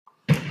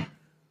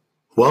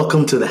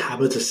Welcome to the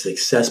Habits of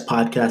Success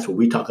podcast, where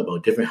we talk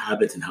about different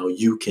habits and how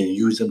you can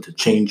use them to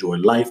change your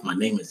life. My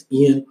name is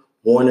Ian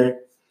Warner,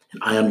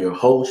 and I am your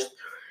host.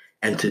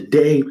 And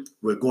today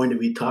we're going to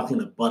be talking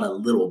about a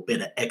little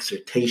bit of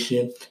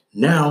exhortation.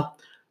 Now,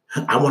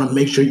 I want to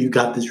make sure you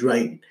got this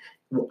right.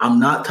 I'm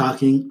not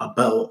talking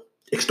about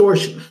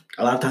extortion.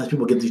 A lot of times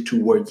people get these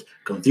two words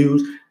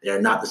confused. They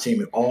are not the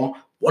same at all.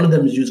 One of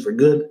them is used for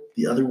good.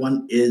 The other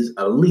one is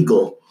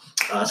illegal.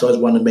 So I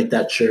just want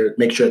to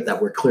make sure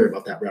that we're clear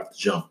about that right off the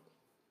jump.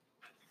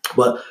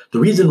 But the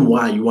reason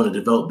why you want to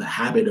develop the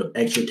habit of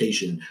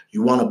exhortation,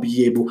 you want to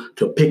be able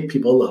to pick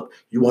people up,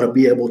 you want to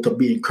be able to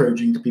be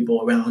encouraging to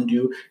people around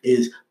you,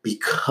 is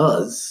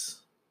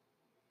because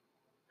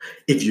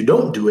if you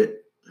don't do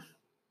it,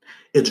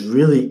 it's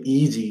really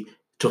easy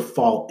to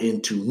fall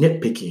into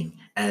nitpicking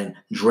and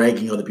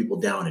dragging other people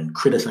down and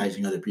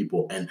criticizing other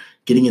people and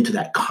getting into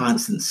that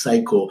constant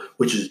cycle,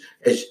 which is,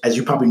 as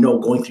you probably know,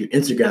 going through your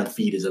Instagram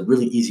feed is a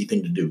really easy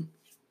thing to do.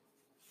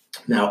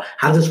 Now,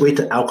 how does this relate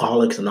to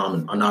Alcoholics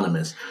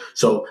Anonymous?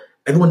 So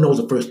everyone knows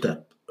the first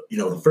step.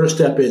 The first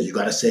step is you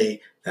got to say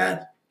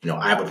that,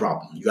 I have a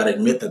problem. You got to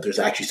admit that there's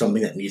actually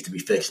something that needs to be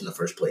fixed in the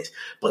first place.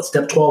 But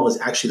step 12 is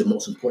actually the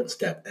most important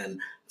step. And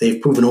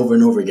they've proven over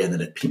and over again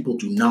that if people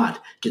do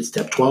not get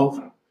step 12,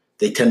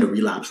 they tend to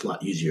relapse a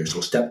lot easier.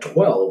 So step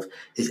 12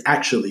 is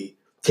actually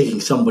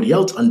taking somebody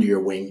else under your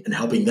wing and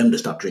helping them to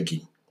stop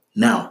drinking.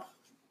 Now,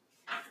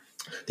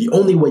 the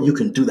only way you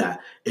can do that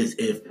is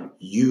if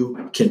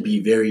you can be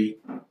very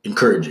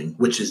encouraging,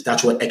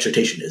 that's what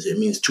exhortation is. It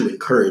means to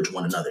encourage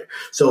one another.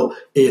 So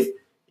if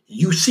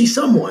you see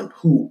someone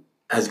who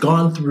has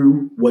gone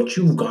through what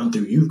you've gone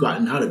through, you've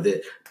gotten out of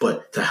it,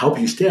 but to help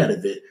you stay out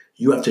of it,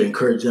 you have to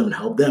encourage them and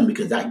help them,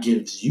 because that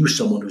gives you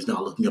someone who's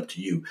not looking up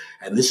to you.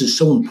 And this is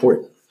so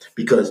important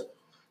because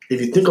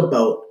if you think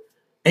about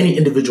any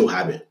individual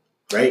habit,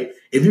 right?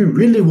 If you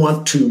really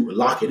want to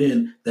lock it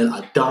in, then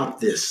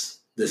adopt this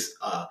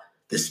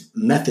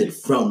method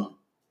from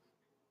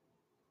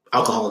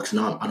Alcoholics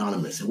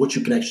Anonymous. And what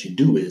you can actually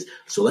do is,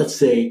 so let's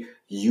say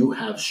you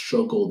have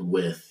struggled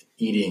with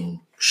eating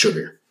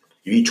sugar.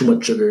 You eat too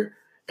much sugar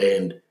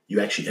and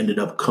you actually ended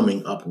up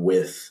coming up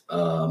with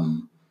a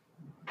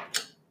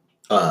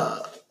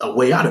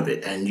way out of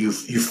it. And you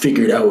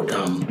figured out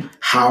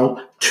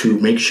how to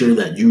make sure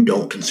that you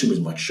don't consume as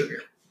much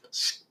sugar.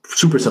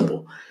 Super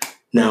simple.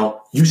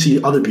 Now, you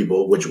see other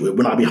people, which would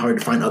not be hard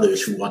to find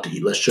others who want to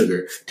eat less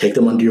sugar, take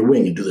them under your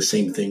wing and do the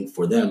same thing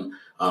for them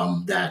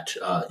that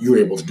you were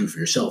able to do for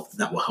yourself.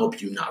 That will help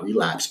you not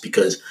relapse,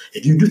 because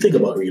if you do think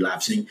about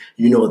relapsing,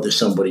 you know that there's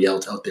somebody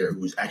else out there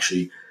who's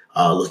actually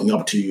looking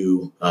up to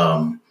you.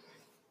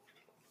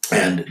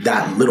 And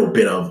that little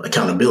bit of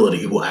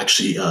accountability will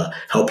actually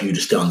help you to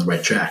stay on the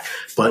right track.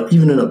 But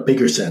even in a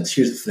bigger sense,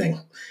 here's the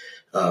thing.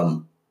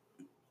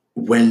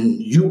 When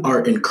you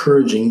are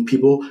encouraging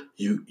people,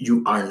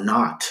 you are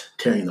not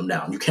tearing them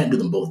down. You can't do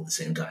them both at the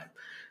same time.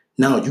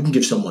 Now, you can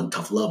give someone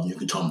tough love and you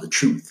can tell them the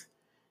truth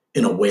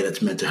in a way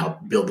that's meant to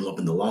help build them up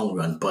in the long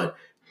run. But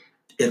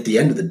at the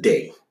end of the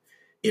day,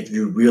 if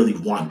you really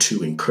want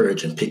to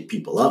encourage and pick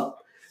people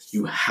up,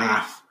 you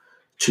have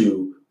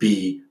to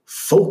be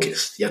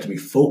focused. You have to be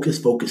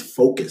focused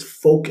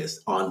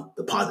on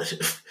the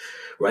positive,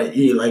 right?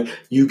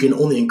 You can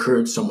only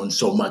encourage someone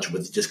so much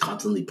with just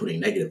constantly putting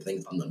negative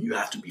things on them. You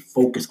have to be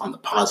focused on the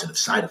positive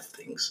side of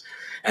things.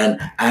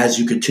 And as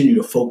you continue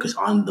to focus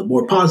on the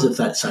more positive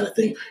side of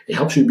things, it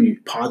helps you be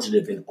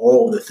positive in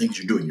all the things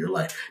you do in your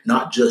life,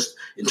 not just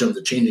in terms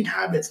of changing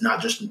habits,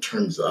 not just in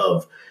terms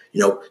of,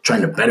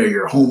 trying to better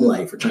your home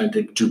life or trying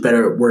to do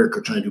better at work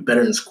or trying to do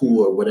better in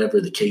school or whatever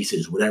the case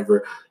is,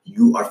 whatever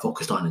you are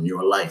focused on in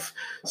your life.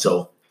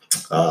 So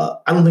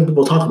I don't think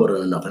people talk about it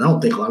enough, and I don't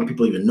think a lot of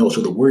people even know.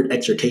 So the word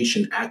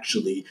exhortation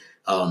actually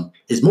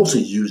is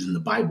mostly used in the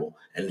Bible,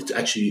 and it's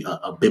actually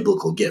a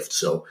biblical gift.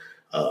 So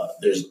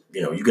there's,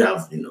 you can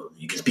have,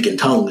 you can speak in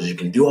tongues, you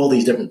can do all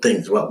these different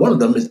things. Well, one of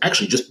them is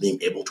actually just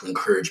being able to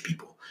encourage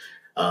people,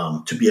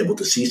 to be able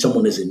to see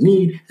someone is in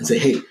need and say,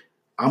 hey,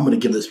 I'm going to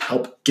give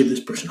this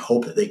person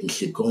hope that they can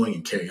keep going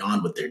and carry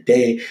on with their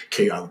day,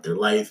 carry on with their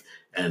life,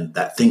 and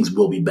that things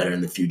will be better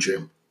in the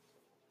future.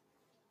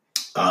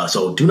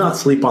 So do not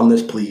sleep on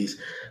this, please.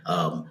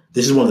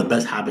 This is one of the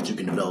best habits you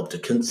can develop, to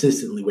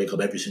consistently wake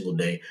up every single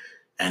day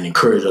and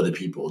encourage other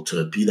people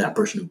to be that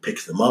person who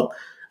picks them up.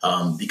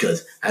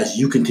 Because as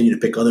you continue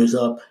to pick others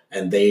up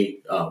and they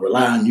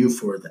rely on you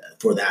for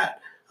that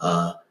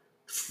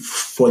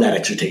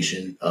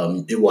exhortation,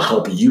 it will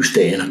help you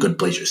stay in a good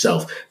place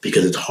yourself,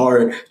 because it's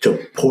hard to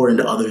pour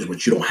into others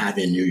what you don't have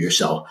in you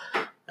yourself.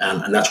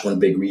 And that's one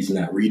big reason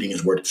that reading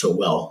has worked so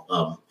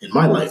well in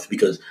my life,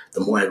 because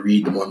the more I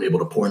read, the more I'm able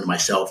to pour into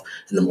myself.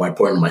 And the more I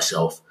pour into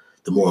myself,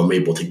 the more I'm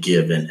able to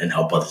give and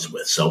help others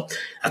with. So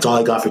that's all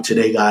I got for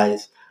today,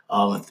 guys.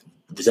 If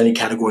there's any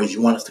categories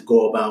you want us to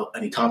go about,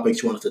 any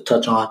topics you want us to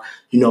touch on,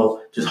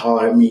 just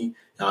holler at me.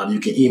 You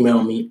can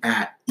email me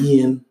at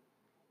Ian,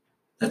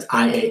 that's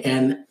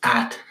IAN,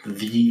 at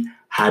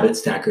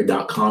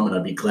thehabitstacker.com, and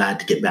I'll be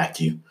glad to get back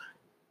to you.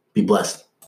 Be blessed.